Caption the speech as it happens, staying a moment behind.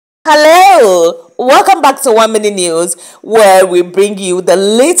Welcome back to 1 Minute News, where we bring you the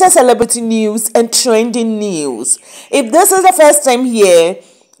latest celebrity news and trending news. If this is the first time here,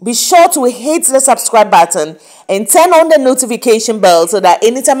 be sure to hit the subscribe button and turn on the notification bell so that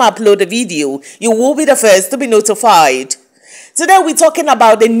anytime I upload a video, you will be the first to be notified. Today we're talking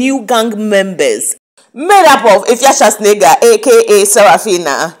about the new gang members, made up of Afia Schwarzenegger, aka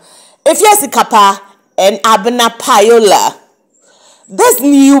Serafina, Afia Sikapa, and Abena Payola. This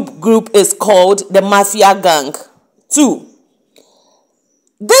new group is called the Mafia gang. 2.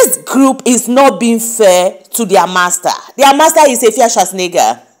 This group is not being fair to their master. Their master is Afia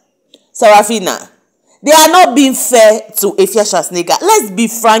Schwarzenegger, Serafina. They are not being fair to Afia Schwarzenegger. Let's be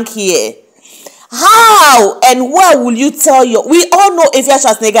frank here. How and where will you tell your... We all know Afia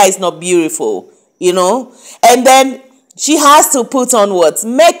Schwarzenegger is not beautiful, you know. And then she has to put on what?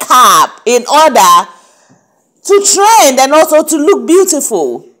 Makeup in order to trend and also to look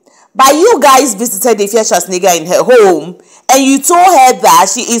beautiful. But you guys visited Afia Schwarzenegger in her home and you told her that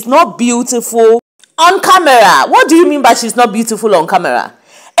she is not beautiful on camera. What do you mean by she's not beautiful on camera?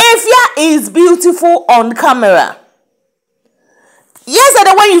 Afia is beautiful on camera.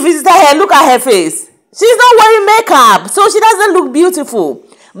 Yesterday when you visited her, look at her face. She's not wearing makeup, so she doesn't look beautiful.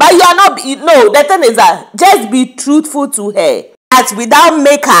 But you are not, no, the thing is that just be truthful to her. That without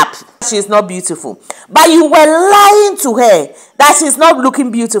makeup, she's not beautiful. But you were lying to her that she's not looking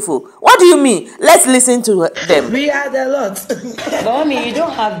beautiful. What do you mean? Let's listen to them. We had a lot. Mommy, you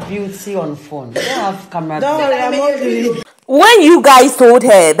don't have beauty on phone. You don't have camera. Don't worry, I'm okay. When you guys told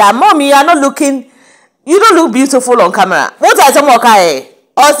her that, Mommy, you are not looking, you don't look beautiful on camera. What are some okay?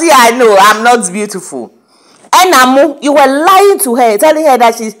 Oh, see, I know I'm not beautiful. And Amu, you were lying to her, telling her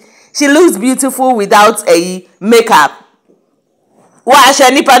that she looks beautiful without a makeup. Why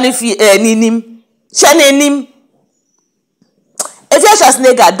shani panifi ninim? Shenenim. Afia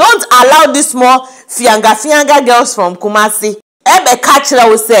Schwarzenegger, don't allow this small fianga girls from Kumasi. Ebe Kachra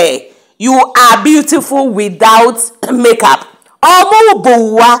will say, you are beautiful without makeup. Omu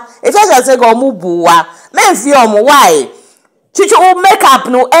buwa. Afia Schwarzenegger omu buwa. Men fi omu why? Chicho will make up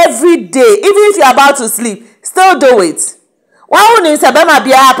no every day, even if you're about to sleep, still do it. Why wouldn't you say bema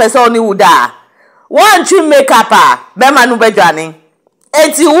biya person ni uda? One tree make up bema nu bejani.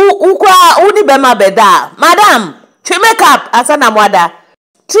 Enti uni bema beda. Madam, tree make up asana mwada.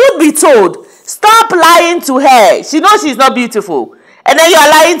 Truth be told, stop lying to her. She knows she's not beautiful. And then you are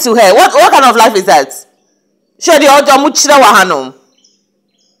lying to her. What kind of life is that? Shedi ojo muchira wahanum.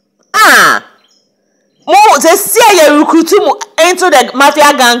 They say you recruit into the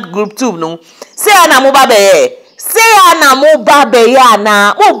Mafia gang group too, no? Say ana mubabe. Say ana mubabe ya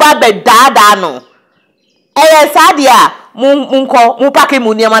na mubabe dada no. Sadia mupake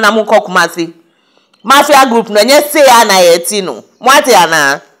munyama na munko Kumasi. Mafia group no nye say ana yeti no. Mwate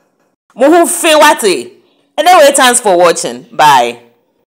ana. Muhu fe wate. Anyway, thanks for watching. Bye.